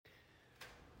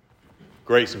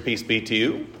Grace and peace be to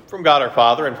you from God our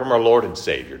Father and from our Lord and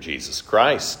Savior, Jesus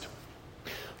Christ.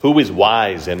 Who is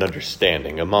wise and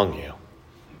understanding among you?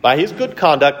 By his good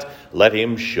conduct, let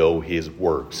him show his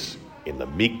works in the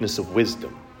meekness of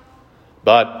wisdom.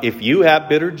 But if you have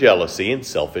bitter jealousy and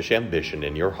selfish ambition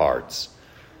in your hearts,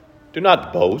 do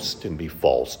not boast and be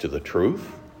false to the truth.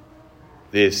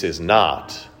 This is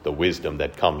not the wisdom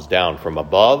that comes down from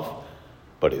above,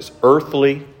 but is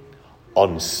earthly,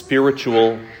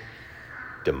 unspiritual,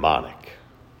 demonic.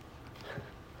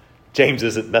 James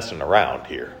isn't messing around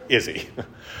here, is he?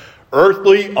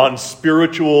 Earthly,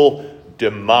 unspiritual,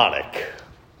 demonic.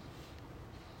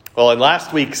 Well, in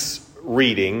last week's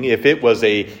reading, if it was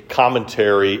a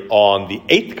commentary on the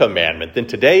 8th commandment, then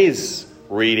today's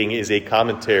reading is a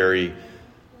commentary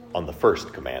on the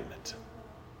first commandment.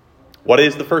 What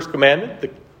is the first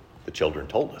commandment? The children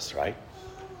told us, right?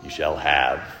 You shall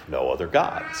have no other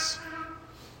gods.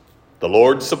 The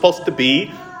Lord's supposed to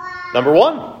be number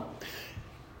one.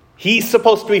 He's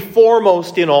supposed to be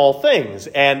foremost in all things.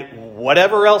 And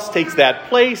whatever else takes that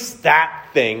place, that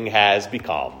thing has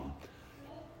become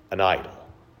an idol.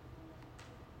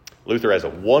 Luther has a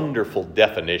wonderful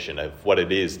definition of what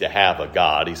it is to have a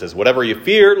God. He says, whatever you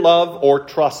fear, love, or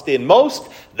trust in most,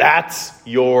 that's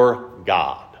your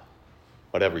God.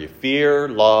 Whatever you fear,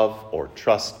 love, or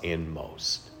trust in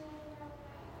most.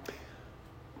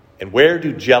 And where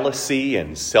do jealousy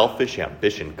and selfish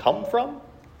ambition come from?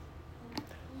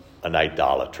 An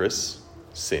idolatrous,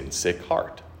 sin-sick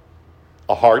heart.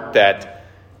 A heart that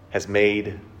has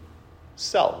made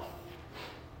self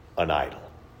an idol.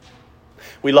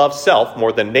 We love self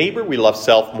more than neighbor. We love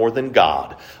self more than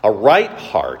God. A right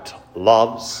heart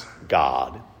loves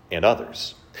God and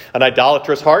others. An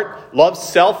idolatrous heart loves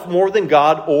self more than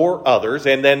God or others.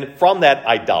 And then from that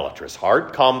idolatrous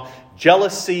heart come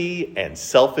jealousy and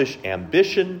selfish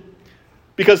ambition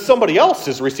because somebody else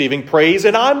is receiving praise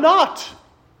and I'm not.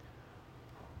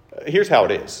 Here's how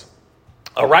it is.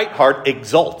 A right heart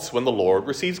exults when the Lord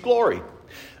receives glory.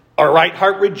 A right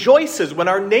heart rejoices when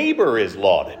our neighbor is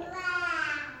lauded.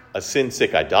 A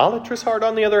sin-sick idolatrous heart,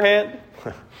 on the other hand,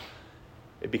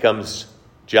 it becomes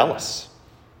jealous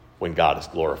when God is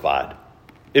glorified.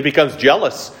 It becomes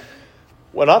jealous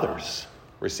when others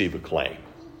receive acclaim.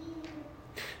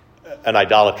 An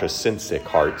idolatrous, sin-sick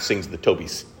heart sings the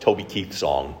Toby Keith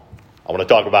song. I want to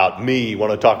talk about me. I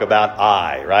want to talk about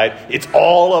I, right? It's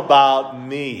all about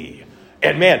me.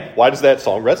 And man, why does that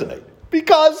song resonate?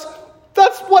 Because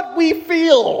that's what we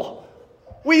feel.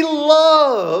 We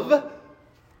love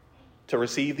to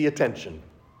receive the attention,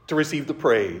 to receive the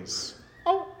praise.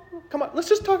 Oh, come on, let's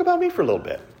just talk about me for a little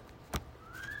bit.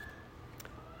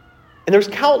 And there's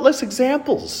countless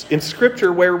examples in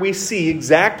Scripture where we see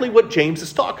exactly what James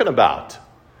is talking about.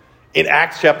 In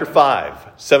Acts chapter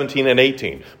 5, 17 and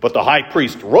 18, but the high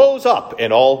priest rose up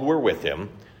and all who were with him,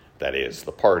 that is,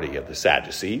 the party of the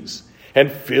Sadducees, and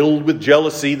filled with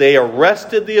jealousy, they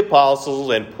arrested the apostles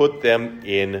and put them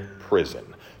in prison.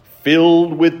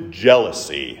 Filled with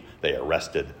jealousy, they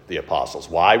arrested the apostles.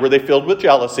 Why were they filled with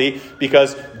jealousy?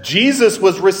 Because Jesus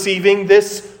was receiving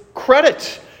this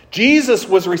credit. Jesus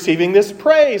was receiving this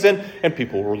praise, and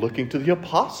people were looking to the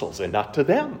apostles and not to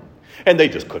them. And they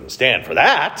just couldn't stand for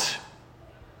that.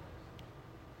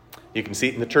 You can see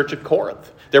it in the church at Corinth.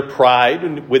 Their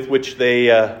pride with which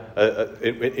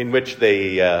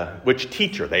which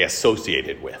teacher they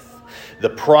associated with. The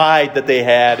pride that they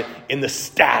had in the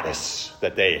status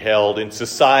that they held in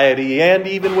society and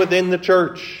even within the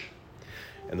church.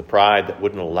 And the pride that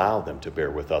wouldn't allow them to bear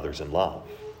with others in love.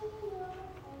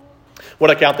 One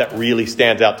account that really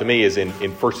stands out to me is in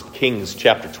 1 Kings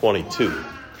chapter 22.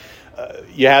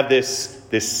 You have this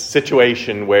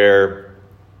situation where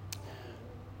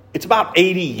it's about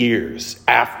 80 years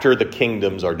after the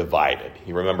kingdoms are divided.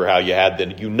 You remember how you had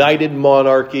the united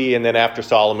monarchy, and then after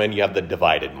Solomon, you have the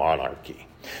divided monarchy.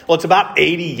 Well, it's about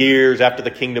 80 years after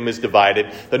the kingdom is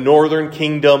divided. The northern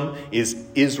kingdom is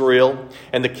Israel,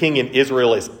 and the king in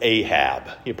Israel is Ahab.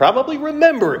 You probably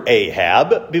remember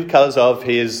Ahab because of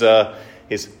his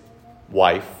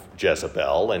wife,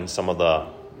 Jezebel, and some of the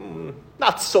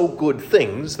not so good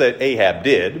things that Ahab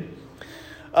did.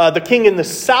 The king in the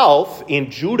south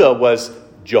in Judah was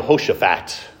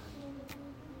Jehoshaphat,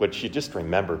 which you just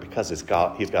remember because he's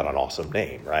got an awesome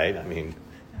name, right? I mean,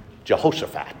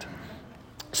 Jehoshaphat.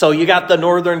 So you got the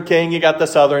northern king, you got the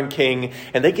southern king,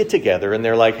 and they get together and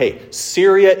they're like, hey,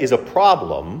 Syria is a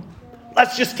problem.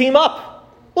 Let's just team up.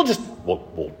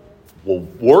 We'll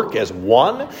work as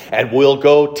one and we'll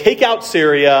go take out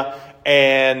Syria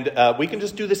and we can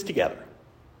just do this together.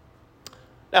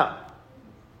 Now,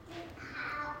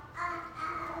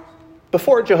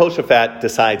 before Jehoshaphat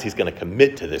decides he's going to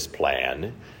commit to this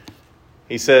plan,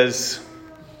 he says,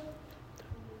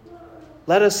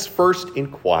 let us first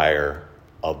inquire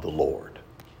of the Lord.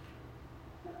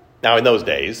 Now, in those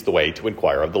days, the way to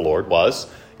inquire of the Lord was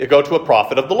you go to a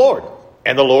prophet of the Lord,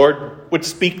 and the Lord would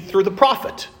speak through the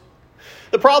prophet.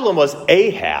 The problem was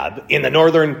Ahab in the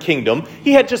northern kingdom,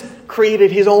 he had just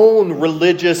created his own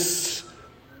religious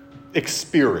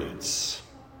experience.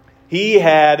 He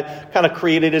had kind of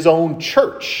created his own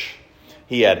church.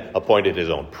 He had appointed his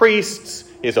own priests,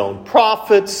 his own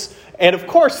prophets, and of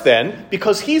course then,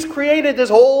 because he's created this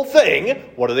whole thing,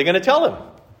 what are they going to tell him?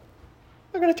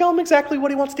 They're going to tell him exactly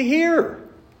what he wants to hear.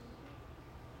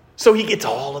 So he gets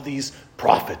all of these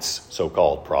prophets,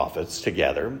 so-called prophets,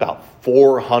 together, about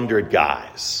 400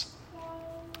 guys.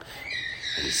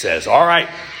 And he says, all right,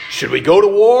 should we go to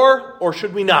war or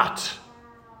should we not?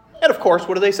 And of course,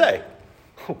 what do they say?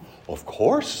 Of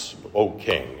course, O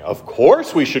king, of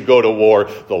course we should go to war.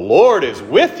 The Lord is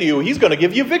with you. He's going to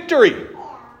give you victory.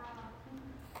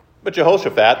 But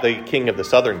Jehoshaphat, the king of the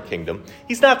southern kingdom,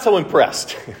 he's not so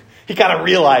impressed. He kind of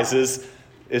realizes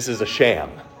this is a sham.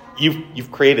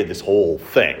 You've created this whole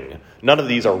thing. None of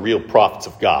these are real prophets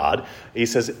of God. He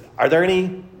says, are there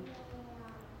any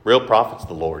real prophets of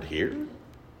the Lord here?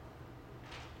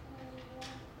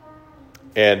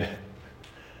 And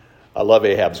I love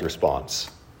Ahab's response.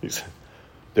 He said,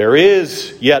 there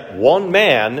is yet one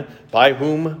man by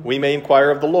whom we may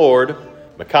inquire of the Lord,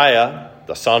 Micaiah,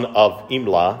 the son of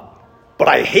Imlah, but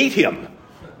I hate him,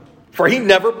 for he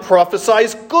never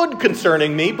prophesies good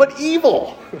concerning me, but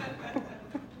evil.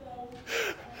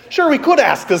 Sure, we could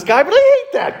ask this guy, but I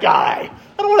hate that guy.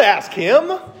 I don't want to ask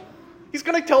him. He's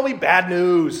going to tell me bad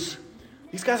news.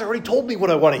 These guys already told me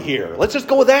what I want to hear. Let's just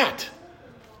go with that.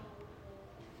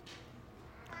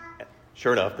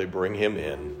 Sure enough, they bring him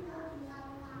in.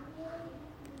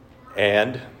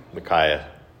 And Micaiah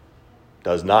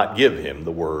does not give him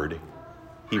the word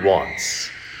he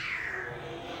wants.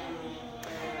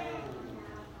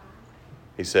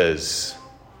 He says,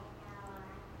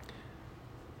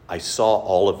 I saw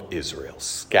all of Israel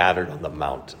scattered on the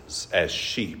mountains as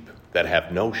sheep that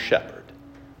have no shepherd.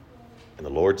 And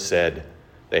the Lord said,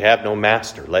 they have no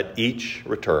master. Let each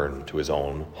return to his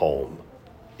own home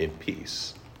in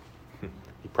peace.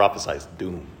 He prophesies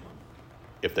doom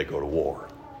if they go to war.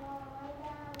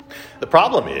 The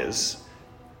problem is,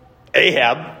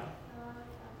 Ahab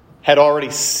had already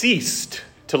ceased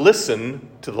to listen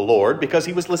to the Lord because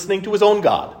he was listening to his own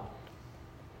God.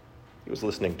 He was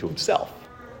listening to himself.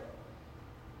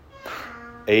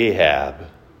 Ahab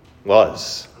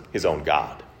was his own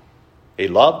God. He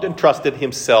loved and trusted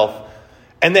himself,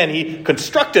 and then he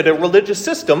constructed a religious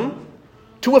system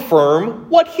to affirm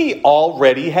what he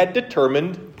already had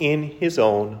determined in his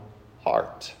own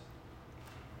heart.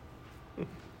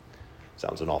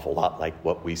 Sounds an awful lot like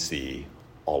what we see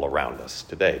all around us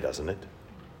today, doesn't it?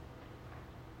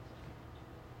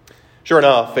 Sure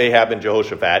enough, Ahab and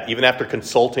Jehoshaphat, even after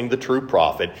consulting the true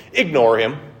prophet, ignore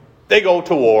him. They go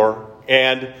to war,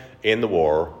 and in the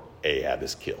war, Ahab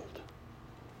is killed.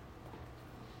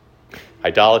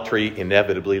 Idolatry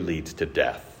inevitably leads to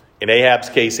death. In Ahab's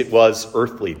case, it was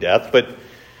earthly death, but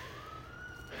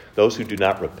those who do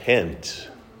not repent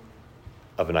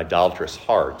of an idolatrous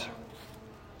heart,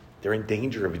 they're in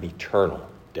danger of an eternal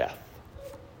death.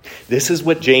 This is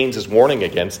what James is warning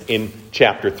against in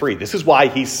chapter 3. This is why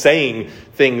he's saying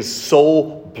things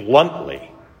so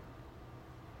bluntly.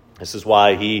 This is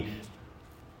why he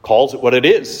calls it what it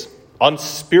is: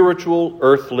 unspiritual,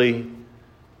 earthly,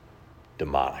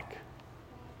 demonic.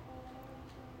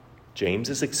 James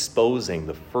is exposing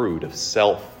the fruit of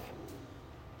self,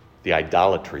 the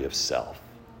idolatry of self.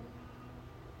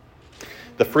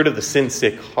 The fruit of the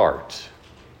sin-sick heart,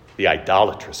 the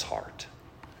idolatrous heart,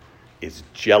 is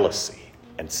jealousy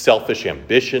and selfish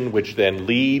ambition, which then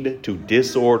lead to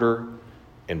disorder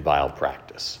and vile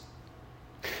practice.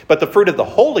 But the fruit of the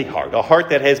holy heart, a heart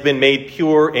that has been made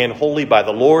pure and holy by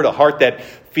the Lord, a heart that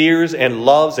fears and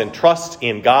loves and trusts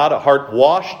in God, a heart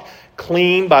washed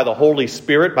clean by the Holy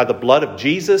Spirit, by the blood of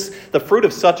Jesus, the fruit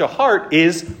of such a heart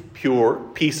is pure,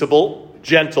 peaceable,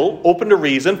 gentle, open to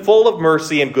reason, full of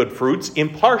mercy and good fruits,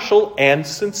 impartial and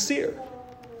sincere.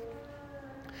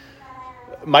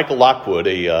 Michael Lockwood,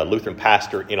 a Lutheran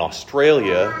pastor in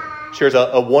Australia, shares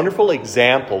a wonderful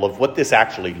example of what this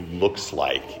actually looks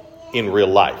like in real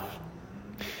life.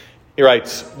 He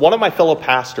writes, one of my fellow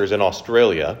pastors in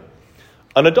Australia,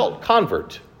 an adult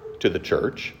convert to the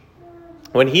church,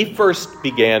 when he first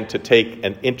began to take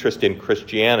an interest in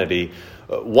Christianity,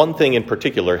 one thing in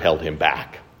particular held him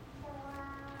back.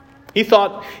 He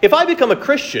thought, if I become a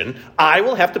Christian, I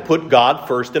will have to put God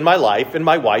first in my life and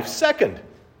my wife second.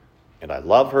 And I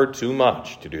love her too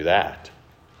much to do that.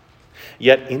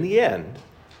 Yet in the end,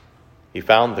 he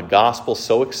found the gospel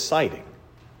so exciting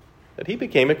that he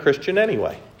became a Christian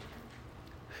anyway.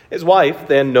 His wife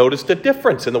then noticed a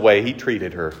difference in the way he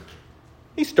treated her.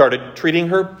 He started treating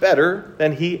her better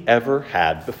than he ever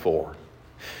had before.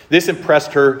 This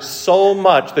impressed her so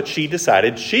much that she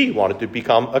decided she wanted to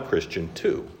become a Christian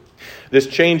too. This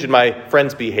change in my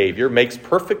friend's behavior makes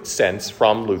perfect sense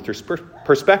from Luther's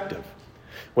perspective.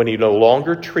 When he no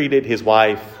longer treated his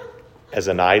wife as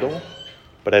an idol,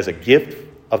 but as a gift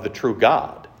of the true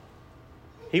God,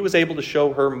 he was able to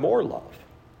show her more love,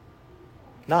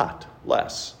 not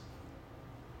less.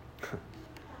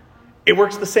 It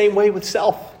works the same way with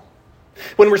self.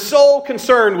 When we're so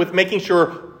concerned with making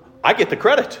sure I get the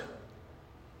credit,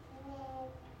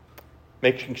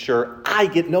 making sure I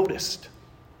get noticed,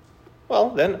 well,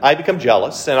 then I become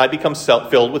jealous and I become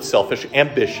filled with selfish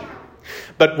ambition.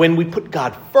 But when we put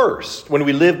God first, when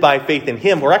we live by faith in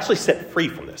Him, we're actually set free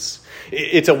from this.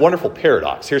 It's a wonderful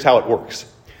paradox. Here's how it works.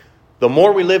 The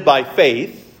more we live by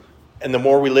faith, and the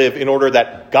more we live in order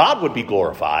that God would be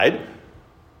glorified,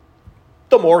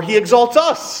 the more He exalts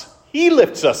us. He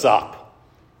lifts us up.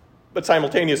 But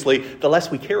simultaneously, the less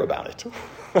we care about it.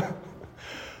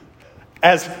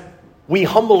 As we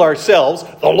humble ourselves,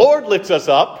 the Lord lifts us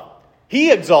up,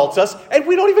 He exalts us, and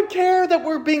we don't even care that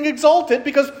we're being exalted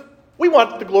because we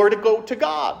want the glory to go to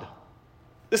God.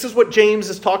 This is what James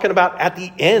is talking about at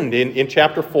the end in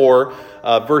chapter 4,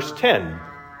 verse 10.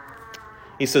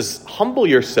 He says, humble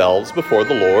yourselves before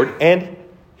the Lord, and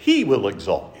He will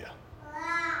exalt you.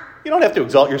 You don't have to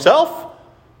exalt yourself.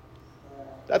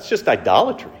 That's just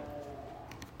idolatry.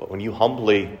 But when you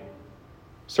humbly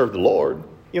serve the Lord,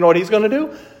 you know what He's going to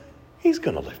do? He's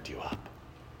going to lift you up.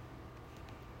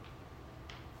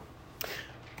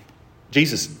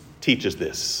 Jesus teaches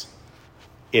this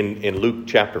in Luke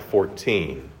chapter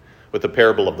 14 with the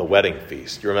parable of the wedding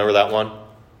feast. Do you remember that one?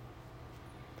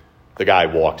 The guy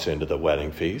walks into the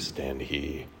wedding feast and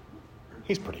he's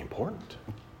pretty important.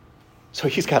 So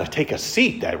he's got to take a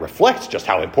seat that reflects just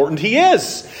how important he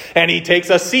is. And he takes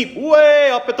a seat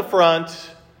way up at the front.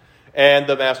 And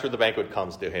the master of the banquet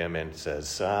comes to him and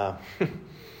says,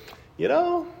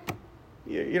 you're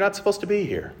not supposed to be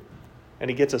here. And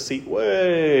he gets a seat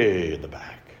way in the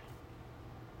back.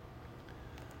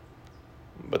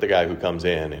 But the guy who comes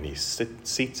in and he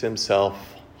seats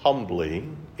himself humbly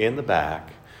in the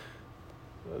back,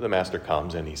 the master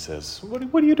comes and he says,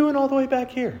 what are you doing all the way back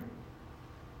here?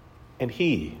 And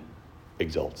he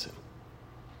exalts him.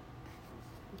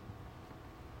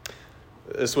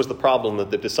 This was the problem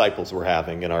that the disciples were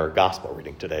having in our gospel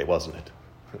reading today, wasn't it?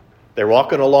 They're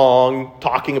walking along,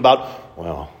 talking about,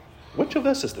 well, which of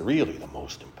us is really the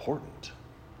most important?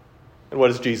 And what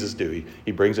does Jesus do?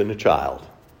 He brings in a child,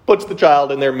 puts the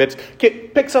child in their midst,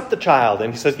 picks up the child,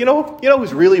 and he says, you know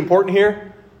who's really important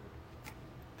here?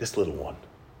 This little one,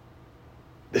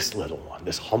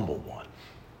 this humble one.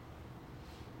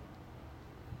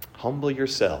 Humble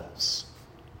yourselves,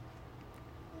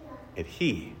 and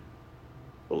He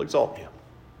will exalt you.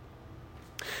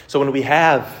 So when we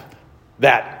have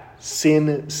that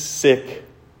sin-sick,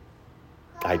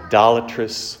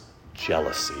 idolatrous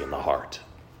jealousy in the heart,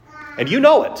 and you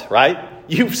know it, right?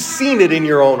 You've seen it in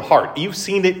your own heart. You've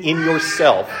seen it in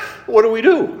yourself. What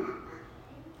do?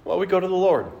 Well, we go to the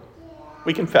Lord.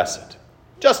 We confess it.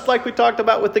 Just like we talked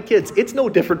about with the kids. It's no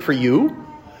different for you.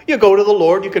 You go to the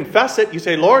Lord, you confess it, you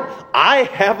say, Lord, I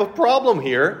have a problem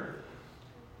here.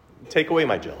 Take away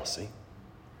my jealousy.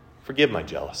 Forgive my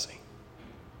jealousy.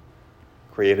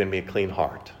 Create in me a clean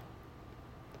heart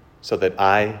so that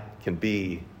I can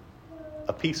be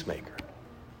a peacemaker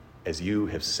as you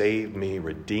have saved me,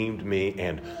 redeemed me,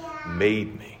 and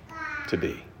made me to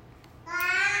be.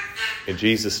 In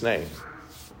Jesus' name,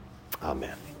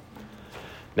 amen.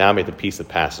 Now may the peace that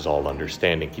passes all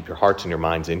understanding keep your hearts and your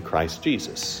minds in Christ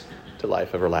Jesus to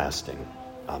life everlasting.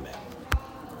 Amen.